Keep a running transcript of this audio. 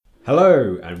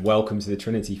Hello and welcome to the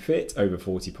Trinity Fit Over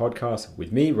 40 podcast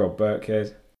with me, Rob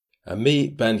Burkhead. And me,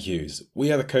 Ben Hughes.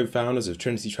 We are the co-founders of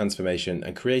Trinity Transformation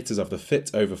and creators of the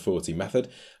Fit Over 40 method.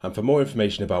 And for more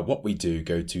information about what we do,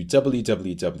 go to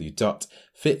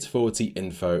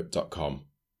www.fit40info.com.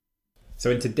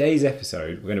 So in today's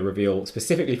episode, we're going to reveal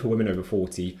specifically for women over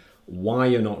 40 why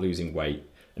you're not losing weight.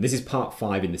 And this is part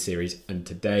 5 in the series. And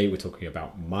today we're talking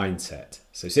about mindset.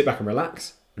 So sit back and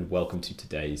relax and welcome to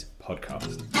today's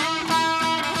podcast.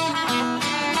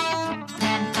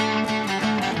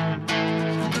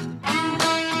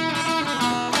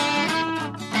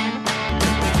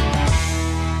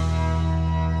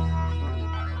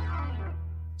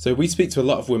 So we speak to a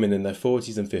lot of women in their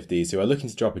 40s and 50s who are looking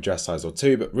to drop a dress size or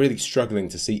two, but really struggling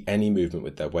to see any movement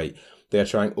with their weight. They are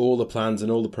trying all the plans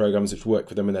and all the programs which work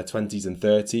for them in their 20s and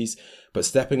 30s, but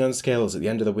stepping on scales at the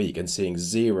end of the week and seeing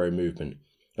zero movement.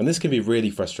 And this can be really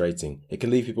frustrating. It can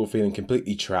leave people feeling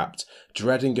completely trapped,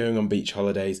 dreading going on beach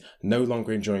holidays, no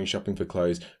longer enjoying shopping for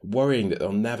clothes, worrying that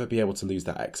they'll never be able to lose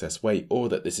that excess weight, or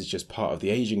that this is just part of the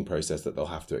aging process that they'll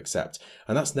have to accept.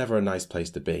 And that's never a nice place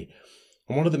to be.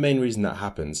 And one of the main reasons that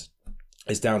happens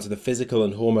is down to the physical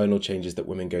and hormonal changes that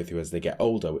women go through as they get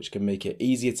older, which can make it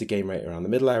easier to gain weight around the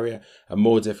middle area and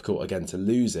more difficult again to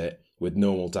lose it with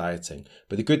normal dieting.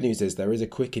 But the good news is there is a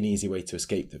quick and easy way to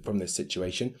escape from this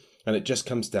situation, and it just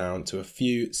comes down to a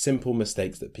few simple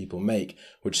mistakes that people make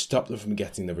which stop them from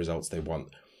getting the results they want.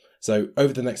 So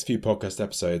over the next few podcast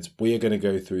episodes, we are going to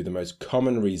go through the most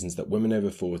common reasons that women over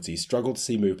 40 struggle to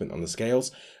see movement on the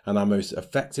scales and our most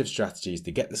effective strategies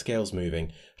to get the scales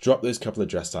moving, drop those couple of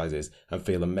dress sizes and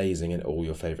feel amazing in all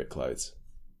your favourite clothes.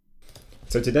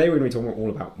 So today we're going to be talking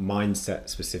all about mindset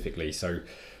specifically. So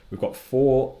we've got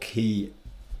 4 key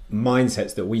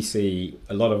mindsets that we see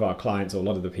a lot of our clients or a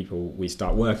lot of the people we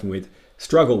start working with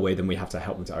struggle with, and we have to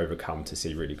help them to overcome to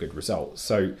see really good results.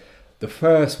 So the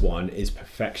first one is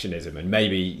perfectionism, and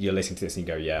maybe you're listening to this and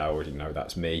you go, yeah, I already know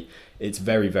that's me. It's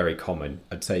very, very common.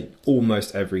 I'd say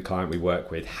almost every client we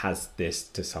work with has this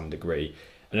to some degree.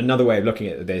 And another way of looking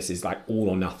at this is like all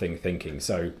or nothing thinking.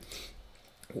 So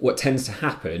what tends to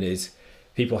happen is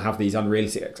people have these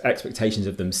unrealistic expectations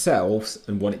of themselves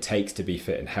and what it takes to be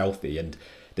fit and healthy. And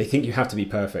they think you have to be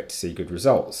perfect to see good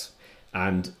results.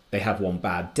 And they have one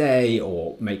bad day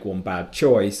or make one bad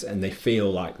choice and they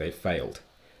feel like they've failed.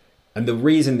 And the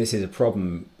reason this is a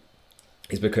problem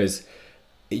is because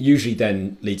it usually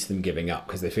then leads to them giving up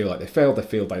because they feel like they failed, they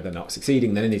feel like they're not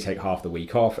succeeding, then they take half the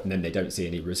week off and then they don't see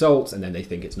any results and then they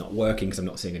think it's not working because I'm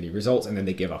not seeing any results and then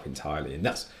they give up entirely. And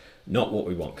that's not what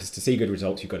we want, because to see good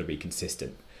results, you've got to be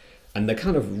consistent. And the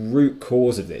kind of root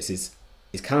cause of this is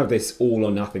kind of this all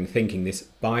or nothing thinking, this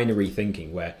binary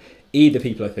thinking where either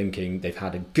people are thinking they've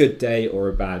had a good day or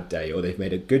a bad day, or they've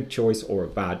made a good choice or a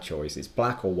bad choice. It's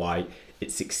black or white.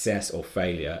 It's success or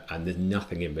failure, and there's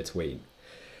nothing in between.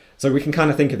 So we can kind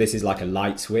of think of this as like a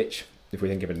light switch, if we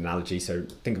think of an analogy. So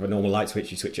think of a normal light switch,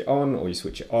 you switch it on or you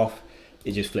switch it off,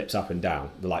 it just flips up and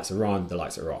down. The lights are on, the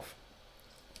lights are off.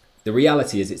 The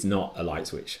reality is it's not a light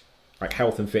switch. Like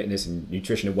health and fitness and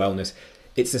nutrition and wellness,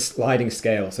 it's a sliding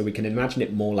scale. So we can imagine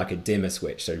it more like a dimmer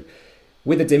switch. So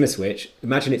with a dimmer switch,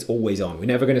 imagine it's always on. We're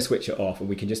never going to switch it off, and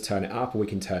we can just turn it up or we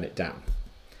can turn it down.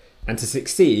 And to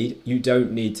succeed, you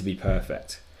don't need to be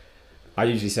perfect. I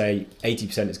usually say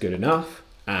 80% is good enough,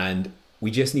 and we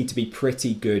just need to be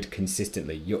pretty good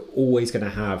consistently. You're always going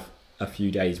to have a few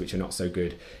days which are not so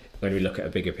good when we look at a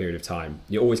bigger period of time.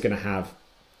 You're always going to have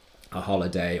a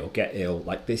holiday or get ill.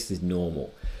 Like, this is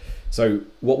normal. So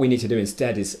what we need to do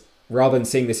instead is, rather than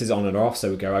seeing this as on and off,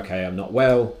 so we go, okay, I'm not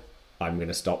well, I'm going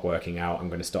to stop working out, I'm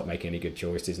going to stop making any good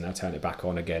choices, and I'll turn it back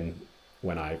on again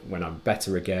when I'm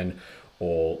better again,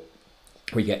 or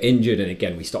we get injured and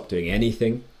again we stop doing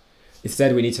anything.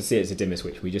 Instead, we need to see it as a dimmer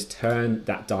switch. We just turn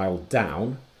that dial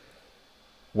down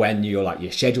when you're like,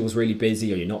 your schedule's really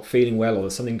busy or you're not feeling well or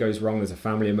something goes wrong, there's a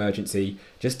family emergency.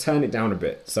 Just turn it down a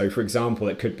bit. So for example,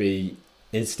 it could be,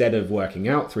 instead of working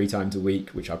out 3 times a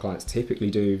week, which our clients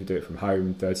typically do it from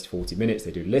home, 30 to 40 minutes,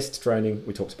 they do LIST training.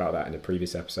 We talked about that in a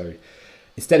previous episode.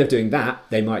 Instead of doing that,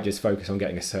 they might just focus on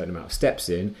getting a certain amount of steps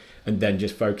in and then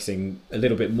just focusing a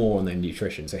little bit more on their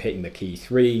nutrition. So hitting the key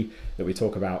 3 that we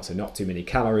talk about. So not too many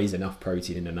calories, enough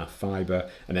protein and enough fiber,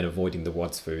 and then avoiding the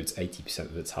WODs foods 80%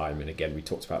 of the time. And again, we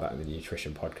talked about that in the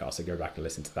nutrition podcast. So go back and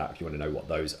listen to that if you want to know what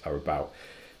those are about.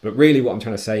 But really what I'm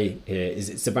trying to say here is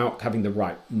it's about having the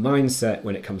right mindset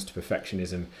when it comes to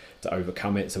perfectionism to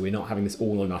overcome it. So we're not having this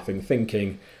all or nothing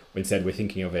thinking. Instead, we're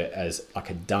thinking of it as like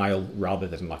a dial rather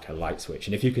than like a light switch.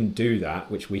 And if you can do that,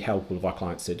 which we help all of our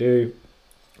clients to do,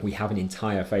 we have an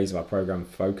entire phase of our program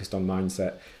focused on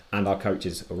mindset, and our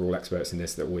coaches are all experts in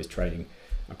this. They're always training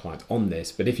our clients on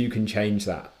this. But if you can change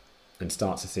that and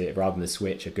start to see it rather than a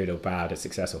switch, a good or bad, a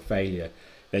success or failure,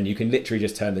 then you can literally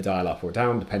just turn the dial up or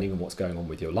down depending on what's going on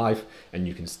with your life, and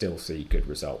you can still see good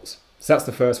results. So that's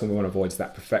the first one we want to avoid, is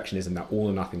that perfectionism, that all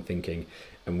or nothing thinking.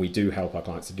 And we do help our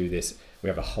clients to do this. We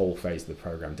have a whole phase of the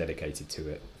program dedicated to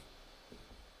it.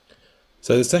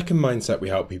 So the second mindset we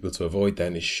help people to avoid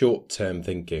then is short-term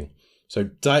thinking. So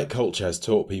diet culture has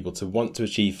taught people to want to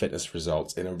achieve fitness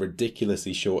results in a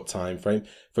ridiculously short time frame.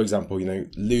 For example,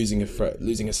 losing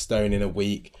a stone in a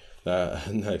week.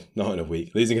 No, not in a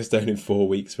week. Losing a stone in 4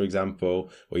 weeks, for example,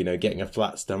 or getting a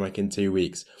flat stomach in 2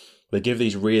 weeks. They give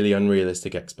these really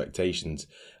unrealistic expectations.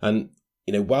 And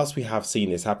whilst we have seen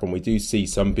this happen, we do see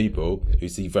some people who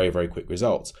see very, very quick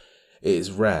results. It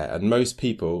is rare, and most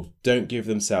people don't give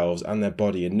themselves and their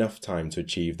body enough time to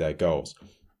achieve their goals.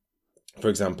 For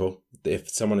example, if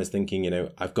someone is thinking,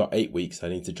 I've got 8 weeks, I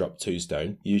need to drop 2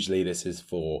 stone. Usually this is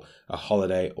for a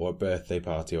holiday or a birthday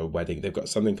party or a wedding. They've got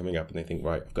something coming up and they think,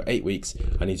 right, I've got 8 weeks,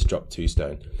 I need to drop 2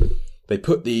 stone. They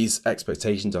put these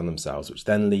expectations on themselves, which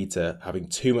then lead to having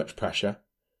too much pressure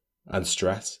and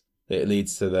stress. It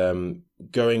leads to them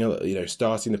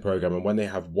starting the program, and when they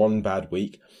have one bad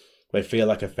week, they feel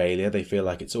like a failure. They feel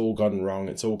like it's all gone wrong.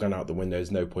 It's all gone out the window. There's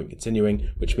no point continuing,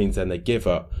 which means then they give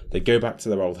up. They go back to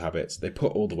their old habits. They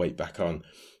put all the weight back on.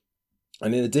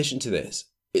 And in addition to this,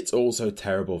 it's also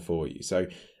terrible for you. So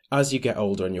as you get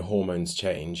older and your hormones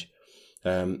change,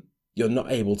 you're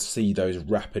not able to see those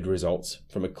rapid results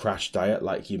from a crash diet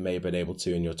like you may have been able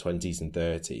to in your 20s and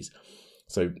 30s.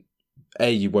 So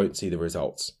you won't see the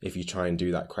results if you try and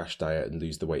do that crash diet and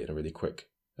lose the weight in a really quick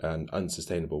and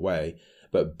unsustainable way.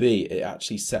 But B, it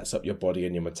actually sets up your body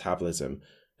and your metabolism.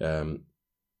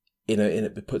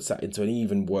 It puts that into an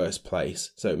even worse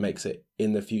place. So it makes it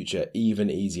in the future even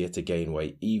easier to gain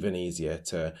weight, even easier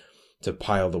to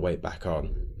pile the weight back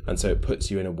on. And so it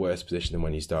puts you in a worse position than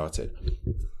when you started.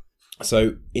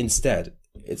 So instead,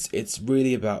 it's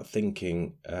really about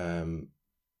thinking,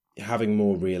 having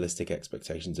more realistic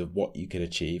expectations of what you can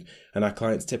achieve. And our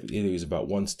clients typically lose about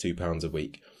 1 to 2 pounds a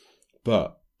week.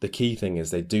 But the key thing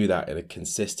is they do that in a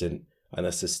consistent and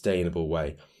a sustainable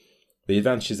way. The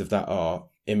advantages of that are,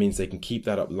 it means they can keep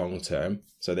that up long term,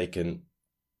 so they can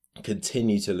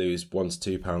continue to lose 1 to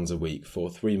 2 pounds a week for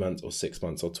 3 months or 6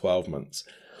 months or 12 months.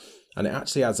 And it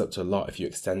actually adds up to a lot if you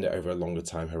extend it over a longer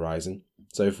time horizon.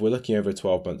 So if we're looking over a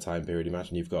 12-month time period,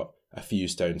 imagine you've got a few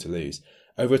stone to lose.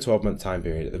 Over a 12-month time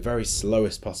period, at the very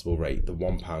slowest possible rate, the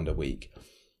 £1 a week,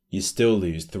 you still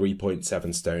lose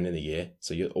 3.7 stone in a year.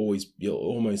 So you'll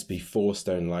almost be 4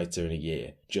 stone lighter in a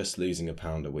year, just losing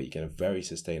 £1 a week in a very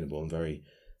sustainable and very,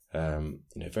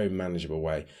 very manageable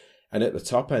way. And at the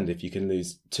top end, if you can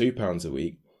lose £2 a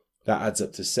week, that adds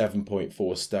up to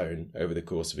 7.4 stone over the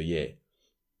course of a year.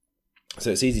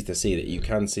 So it's easy to see that you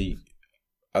can see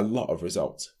a lot of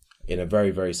results in a very,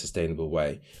 very sustainable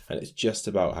way. And it's just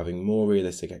about having more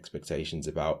realistic expectations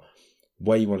about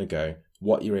where you want to go,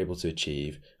 what you're able to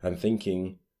achieve, and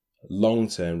thinking long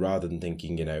term rather than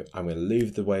thinking, I'm going to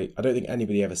lose the weight. I don't think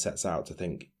anybody ever sets out to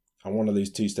think, I want to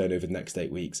lose 2 stone over the next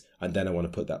 8 weeks and then I want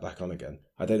to put that back on again.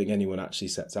 I don't think anyone actually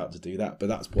sets out to do that, but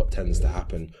that's what tends to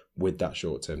happen with that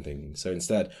short term thinking. So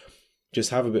instead, just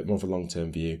have a bit more of a long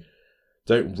term view.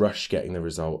 Don't rush getting the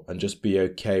result, and just be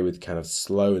okay with kind of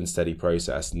slow and steady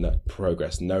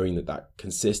progress, knowing that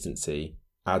consistency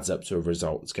adds up to a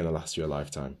result that's going to last you a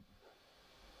lifetime.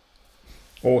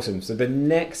 Awesome. So the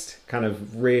next kind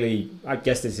of really, I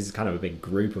guess this is kind of a big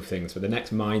group of things, but the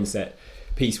next mindset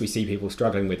piece we see people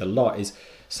struggling with a lot is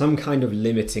some kind of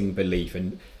limiting belief.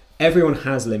 And everyone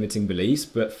has limiting beliefs,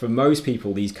 but for most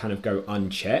people, these kind of go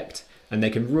unchecked, and they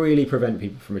can really prevent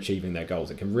people from achieving their goals.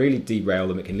 It can really derail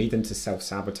them. It can lead them to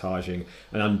self-sabotaging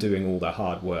and undoing all their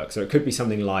hard work. So it could be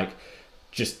something like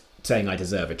just saying, I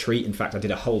deserve a treat. In fact, I did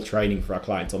a whole training for our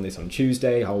clients on this on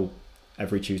Tuesday.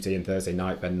 Every Tuesday and Thursday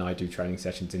night, Ben and I do training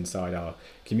sessions inside our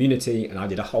community, and I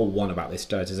did a whole one about this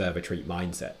deserve a treat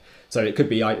mindset. So it could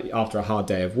be after a hard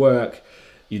day of work,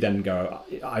 you then go,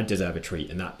 I deserve a treat,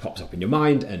 and that pops up in your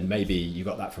mind, and maybe you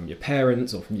got that from your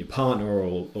parents or from your partner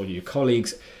or your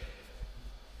colleagues.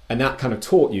 And that kind of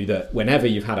taught you that whenever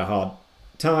you've had a hard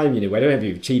time, whenever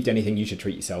you've achieved anything, you should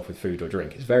treat yourself with food or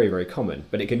drink. It's very, very common,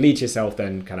 but it can lead to yourself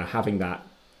then kind of having that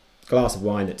glass of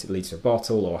wine that leads to a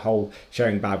bottle, or a whole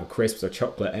sharing bag of crisps or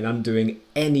chocolate, and undoing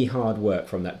any hard work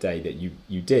from that day that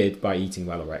you did by eating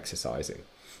well or exercising.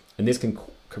 And this can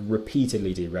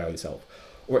repeatedly derail yourself.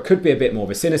 Or it could be a bit more of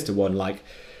a sinister one, like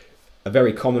a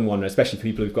very common one, especially for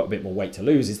people who've got a bit more weight to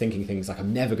lose, is thinking things like,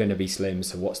 I'm never going to be slim,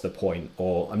 so what's the point?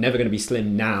 Or I'm never going to be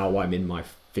slim now, I'm in my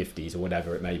 50s or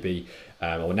whatever it may be,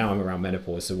 or now I'm around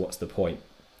menopause, so what's the point?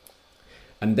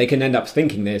 And they can end up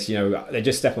thinking this, they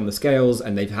just step on the scales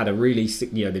and they've had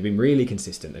they've been really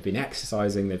consistent. They've been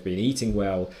exercising, they've been eating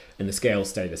well, and the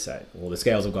scales stay the same. Or the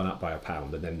scales have gone up by a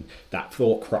pound. And then that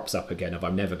thought crops up again of,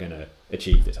 I'm never going to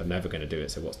achieve this. I'm never going to do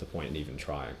it. So what's the point in even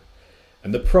trying?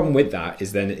 And the problem with that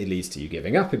is then it leads to you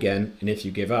giving up again. And if you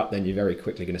give up, then you're very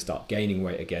quickly going to start gaining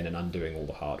weight again and undoing all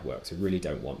the hard work. So you really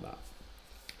don't want that.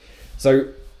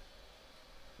 So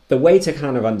the way to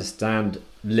kind of understand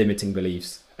limiting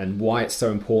beliefs and why it's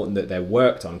so important that they're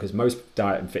worked on, because most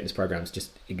diet and fitness programs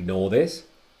just ignore this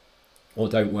or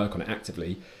don't work on it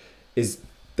actively, is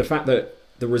the fact that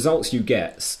the results you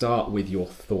get start with your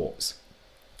thoughts.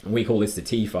 And we call this the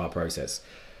TFAR process.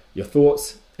 Your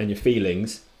thoughts and your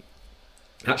feelings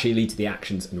actually lead to the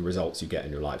actions and the results you get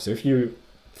in your life. So if you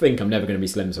think, I'm never going to be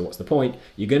slim, so what's the point?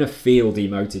 You're going to feel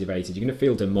demotivated, you're going to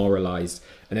feel demoralized,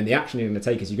 and then the action you're going to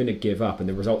take is you're going to give up, and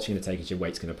the results you're going to take is your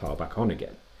weight's going to pile back on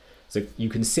again. So you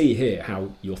can see here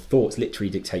how your thoughts literally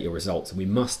dictate your results, and we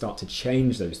must start to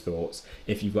change those thoughts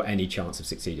if you've got any chance of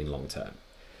succeeding long term.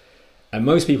 And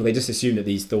most people, they just assume that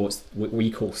these thoughts, what we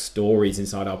call stories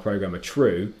inside our program, are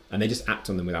true, and they just act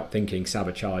on them without thinking,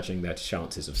 sabotaging their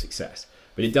chances of success.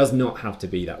 But it does not have to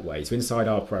be that way. So inside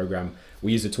our program,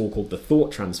 we use a tool called the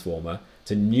Thought Transformer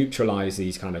to neutralize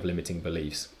these kind of limiting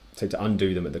beliefs. So to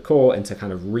undo them at the core and to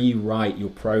kind of rewrite your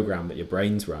program that your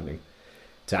brain's running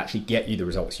to actually get you the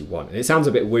results you want. And it sounds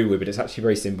a bit woo-woo, but it's actually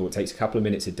very simple. It takes a couple of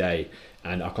minutes a day,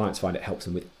 and our clients find it helps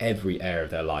them with every area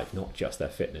of their life, not just their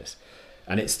fitness.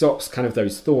 And it stops kind of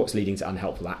those thoughts leading to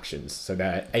unhelpful actions. So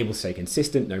they're able to stay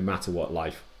consistent no matter what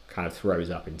life kind of throws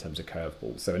up in terms of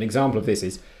curveballs. So an example of this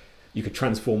is you could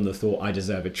transform the thought, I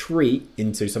deserve a treat,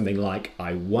 into something like,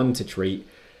 I want a treat,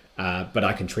 but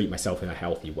I can treat myself in a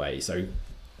healthy way. So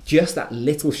just that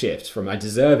little shift from I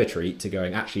deserve a treat to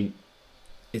going, actually,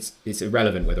 it's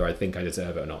irrelevant whether I think I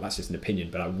deserve it or not. That's just an opinion,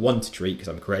 but I want a treat because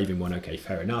I'm craving one. Okay,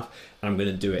 fair enough. And I'm going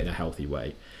to do it in a healthy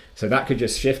way. So that could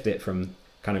just shift it from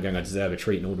kind of going, I deserve a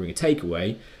treat and ordering a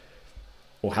takeaway,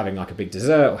 or having like a big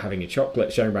dessert, or having a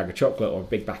chocolate, sharing a bag of chocolate, or a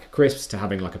big bag of crisps, to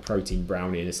having like a protein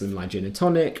brownie and a slimline gin and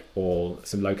tonic, or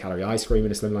some low calorie ice cream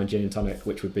and a slimline gin and tonic,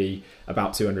 which would be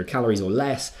about 200 calories or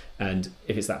less. And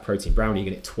if it's that protein brownie, you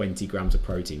get 20 grams of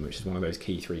protein, which is one of those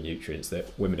key 3 nutrients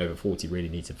that women over 40 really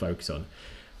need to focus on.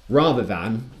 Rather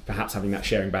than perhaps having that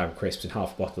sharing bag of crisps and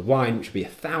half a bottle of wine, which would be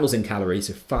 1,000 calories,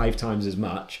 so 5 times as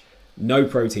much, no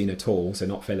protein at all, so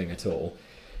not filling at all.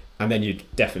 And then you'd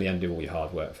definitely undo all your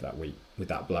hard work for that week with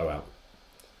that blowout.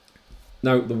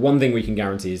 Now, the one thing we can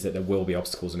guarantee is that there will be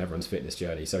obstacles on everyone's fitness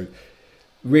journey. So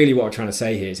really what I'm trying to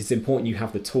say here is it's important you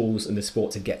have the tools and the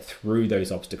support to get through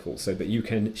those obstacles so that you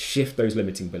can shift those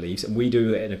limiting beliefs. And we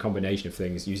do it in a combination of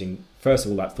things using, first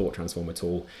of all, that Thought Transformer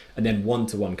tool, and then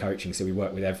one-to-one coaching. So we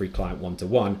work with every client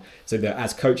one-to-one, so that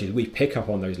as coaches, we pick up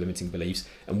on those limiting beliefs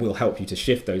and we'll help you to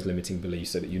shift those limiting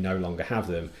beliefs so that you no longer have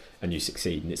them and you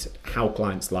succeed. And it's how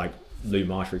clients like Lou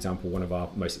Marsh, for example, one of our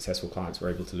most successful clients,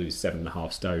 were able to lose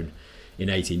 7.5 stone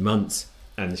in 18 months.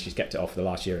 And she's kept it off for the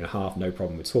last 1.5 years, no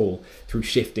problem at all, through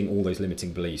shifting all those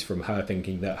limiting beliefs from her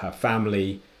thinking that her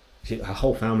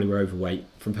whole family were overweight,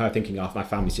 from her thinking, oh, my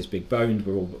family's just big boned,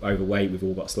 we're all overweight, we've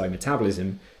all got slow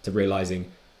metabolism, to realizing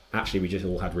actually we just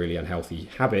all had really unhealthy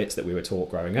habits that we were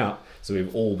taught growing up. So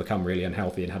we've all become really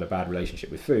unhealthy and had a bad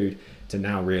relationship with food, to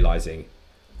now realizing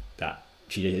that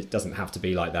she doesn't have to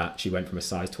be like that. She went from a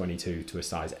size 22 to a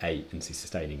size 8 and she's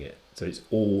sustaining it. So it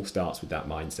all starts with that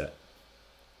mindset.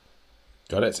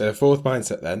 Got it. So the fourth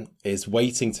mindset then is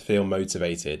waiting to feel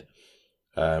motivated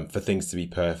for things to be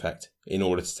perfect in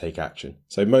order to take action.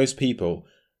 So most people,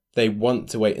 they want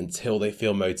to wait until they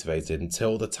feel motivated,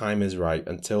 until the time is right,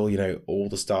 until, all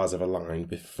the stars have aligned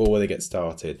before they get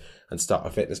started and start a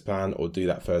fitness plan or do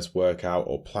that first workout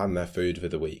or plan their food for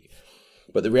the week.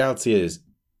 But the reality is,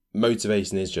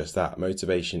 motivation is just that.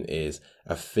 Motivation is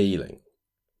a feeling.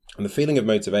 And the feeling of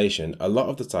motivation, a lot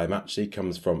of the time, actually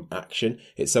comes from action.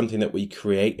 It's something that we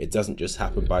create. It doesn't just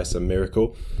happen by some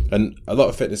miracle. And a lot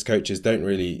of fitness coaches don't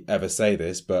really ever say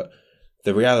this, but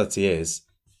the reality is,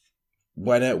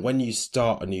 when you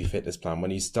start a new fitness plan,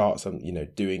 when you start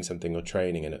doing something or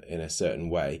training in a certain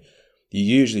way, you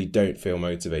usually don't feel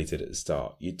motivated at the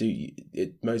start.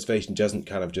 Motivation doesn't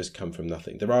kind of just come from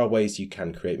nothing. There are ways you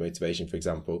can create motivation. For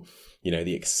example,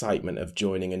 the excitement of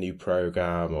joining a new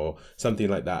program or something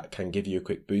like that can give you a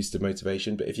quick boost of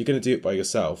motivation. But if you're going to do it by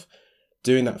yourself,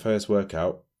 doing that first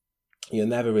workout, you're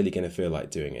never really going to feel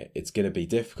like doing it. It's going to be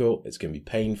difficult. It's going to be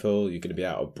painful. You're going to be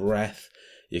out of breath.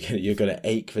 You're going to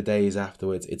ache for days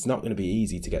afterwards. It's not going to be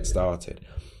easy to get started.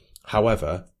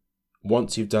 However,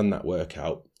 once you've done that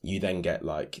workout, you then get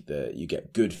you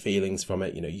get good feelings from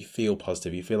it. You feel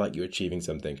positive, you feel like you're achieving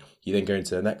something. You then go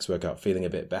into the next workout feeling a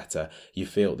bit better. You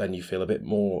feel a bit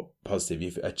more positive,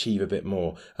 you achieve a bit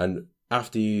more. And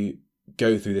after you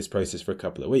go through this process for a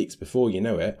couple of weeks, before you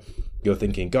know it, you're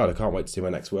thinking, God, I can't wait to do my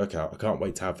next workout. I can't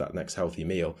wait to have that next healthy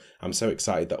meal. I'm so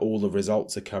excited that all the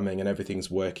results are coming and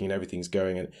everything's working and everything's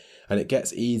going. And it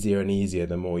gets easier and easier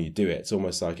the more you do it. It's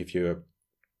almost like if you're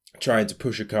trying to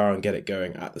push a car and get it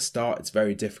going. At the start, it's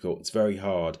very difficult. It's very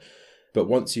hard. But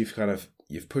once you've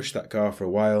pushed that car for a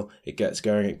while, it gets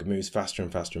going, it moves faster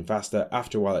and faster and faster.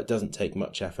 After a while, it doesn't take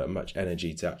much effort and much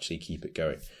energy to actually keep it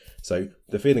going. So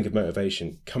the feeling of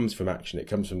motivation comes from action. It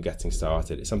comes from getting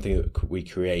started. It's something that we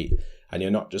create, and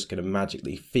you're not just going to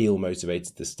magically feel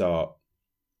motivated to start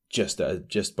just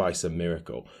by some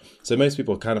miracle. So most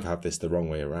people kind of have this the wrong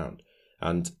way around.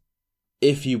 And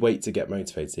if you wait to get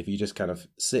motivated, if you just kind of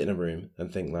sit in a room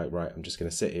and think like, right, I'm just going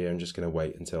to sit here, I'm just going to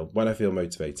wait until when I feel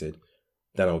motivated,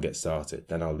 then I'll get started,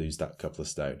 then I'll lose that couple of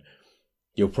stone,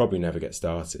 you'll probably never get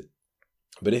started.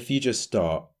 But if you just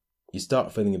start, you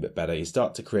start feeling a bit better, you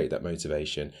start to create that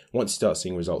motivation. Once you start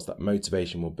seeing results, that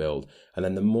motivation will build. And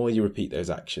then the more you repeat those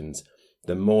actions,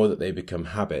 the more that they become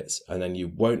habits. And then you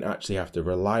won't actually have to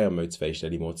rely on motivation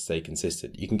anymore to stay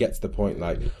consistent. You can get to the point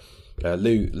like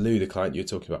Lou, the client you were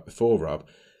talking about before, Rob,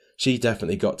 she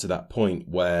definitely got to that point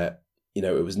where,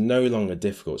 it was no longer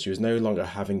difficult. She was no longer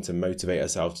having to motivate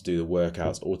herself to do the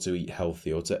workouts or to eat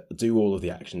healthy or to do all of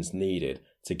the actions needed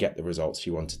to get the results she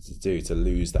wanted to do, to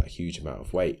lose that huge amount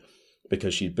of weight,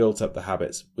 because she'd built up the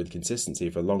habits with consistency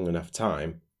for long enough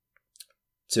time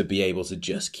to be able to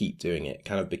just keep doing it. It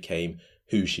kind of became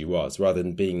who she was. Rather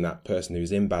than being that person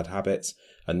who's in bad habits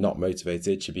and not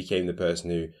motivated, she became the person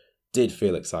who did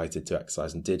feel excited to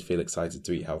exercise and did feel excited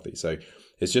to eat healthy. So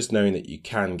it's just knowing that you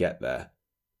can get there,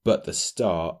 but the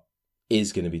start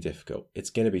is going to be difficult. It's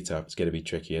going to be tough. It's going to be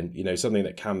tricky. And, something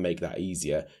that can make that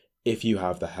easier if you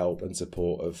have the help and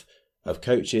support of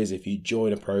coaches, if you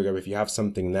join a program, if you have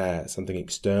something there, something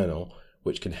external,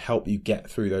 which can help you get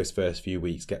through those first few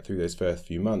weeks, get through those first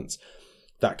few months,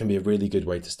 that can be a really good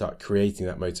way to start creating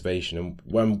that motivation. And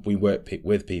when we work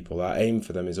with people, our aim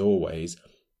for them is always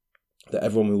that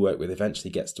everyone we work with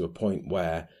eventually gets to a point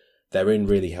where they're in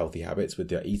really healthy habits with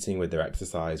their eating, with their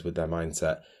exercise, with their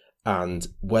mindset. And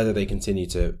whether they continue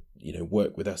to,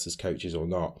 work with us as coaches or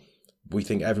not, we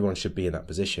think everyone should be in that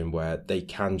position where they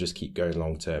can just keep going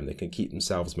long term. They can keep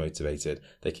themselves motivated.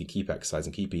 They can keep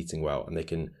exercising, keep eating well, and they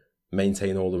can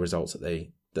maintain all the results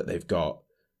that they've got,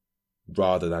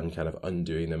 rather than kind of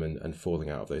undoing them and falling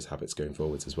out of those habits going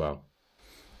forwards as well.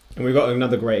 And we've got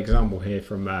another great example here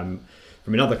from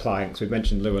another client. So we've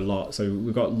mentioned Lou a lot. So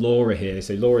we've got Laura here.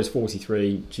 So Laura's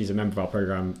 43. She's a member of our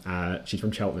program. She's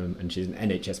from Cheltenham and she's an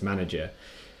NHS manager.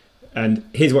 And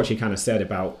here's what she kind of said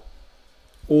about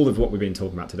all of what we've been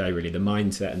talking about today, really, the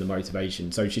mindset and the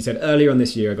motivation. So she said, earlier on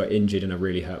this year, I got injured and I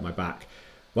really hurt my back.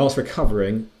 Whilst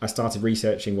recovering, I started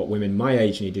researching what women my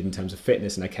age needed in terms of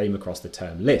fitness, and I came across the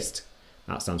term LIST.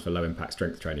 That stands for low impact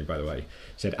strength training, by the way.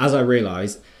 She said, as I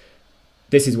realised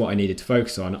this is what I needed to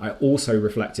focus on, I also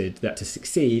reflected that to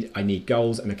succeed, I need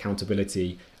goals and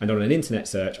accountability. And on an internet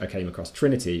search, I came across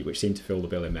Trinity, which seemed to fill the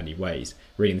bill in many ways.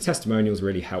 Reading the testimonials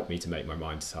really helped me to make my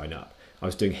mind sign up. I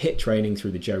was doing HIIT training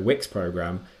through the Joe Wicks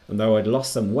program, and though I'd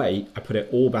lost some weight, I put it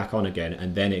all back on again,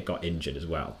 and then it got injured as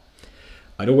well.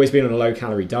 I'd always been on a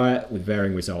low-calorie diet with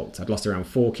varying results. I'd lost around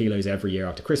 4 kilos every year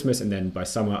after Christmas, and then by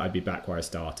summer, I'd be back where I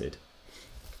started.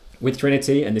 With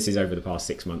Trinity, and this is over the past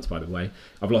 6 months, by the way,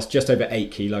 I've lost just over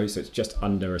 8 kilos, so it's just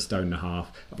under 1.5 stone.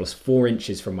 I've lost 4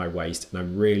 inches from my waist, and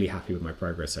I'm really happy with my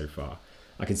progress so far.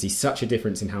 I can see such a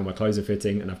difference in how my clothes are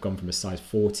fitting, and I've gone from a size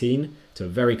 14 to a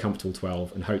very comfortable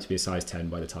 12 and hope to be a size 10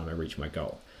 by the time I reach my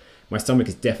goal. My stomach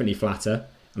is definitely flatter,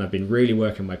 and I've been really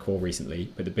working my core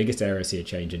recently, but the biggest area I see a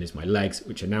change in is my legs,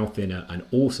 which are now thinner and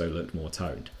also look more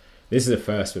toned. This is a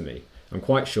first for me. I'm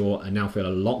quite short and now feel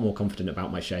a lot more confident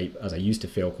about my shape, as I used to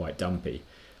feel quite dumpy.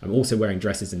 I'm also wearing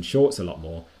dresses and shorts a lot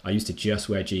more. I used to just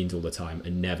wear jeans all the time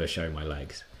and never show my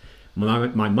legs. My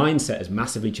mindset has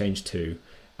massively changed too,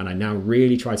 and I now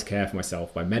really try to care for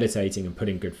myself by meditating and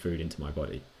putting good food into my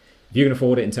body. If you can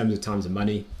afford it in terms of times and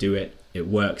money, do it. It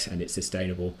works and it's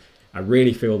sustainable. I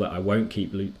really feel that I won't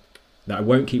keep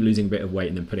losing a bit of weight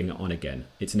and then putting it on again.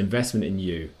 It's an investment in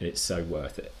you and it's so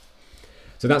worth it.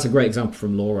 So that's a great example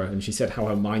from Laura, and she said how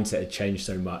her mindset had changed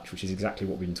so much, which is exactly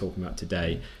what we've been talking about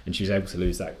today. And she was able to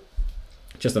lose that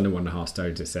just under 1.5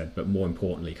 stone, as I said, but more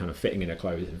importantly, kind of fitting in her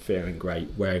clothes and feeling great,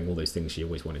 wearing all those things she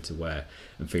always wanted to wear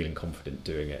and feeling confident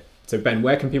doing it. So Ben,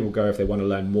 where can people go if they want to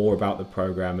learn more about the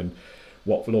program and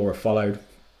what Laura followed?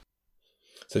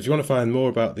 So if you want to find more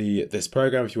about this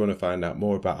program, if you want to find out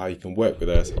more about how you can work with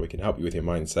us, how we can help you with your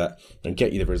mindset and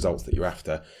get you the results that you're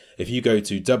after, if you go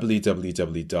to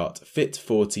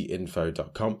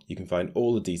www.fit40info.com, you can find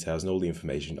all the details and all the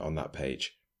information on that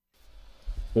page.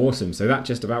 Awesome. So that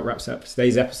just about wraps up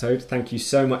today's episode. Thank you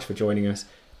so much for joining us,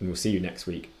 and we'll see you next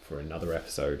week for another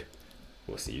episode.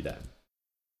 We'll see you then.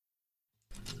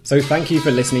 So thank you for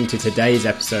listening to today's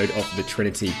episode of the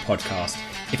Trinity Podcast.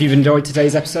 If you've enjoyed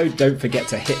today's episode, don't forget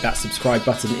to hit that subscribe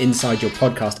button inside your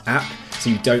podcast app so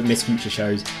you don't miss future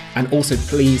shows. And also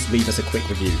please leave us a quick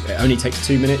review. It only takes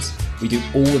 2 minutes. We do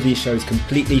all of these shows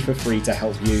completely for free to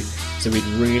help you. So we'd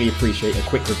really appreciate a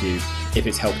quick review if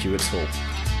it's helped you at all.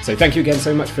 So thank you again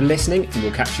so much for listening, and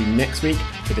we'll catch you next week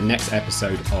for the next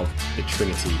episode of the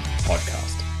Trinity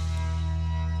Podcast.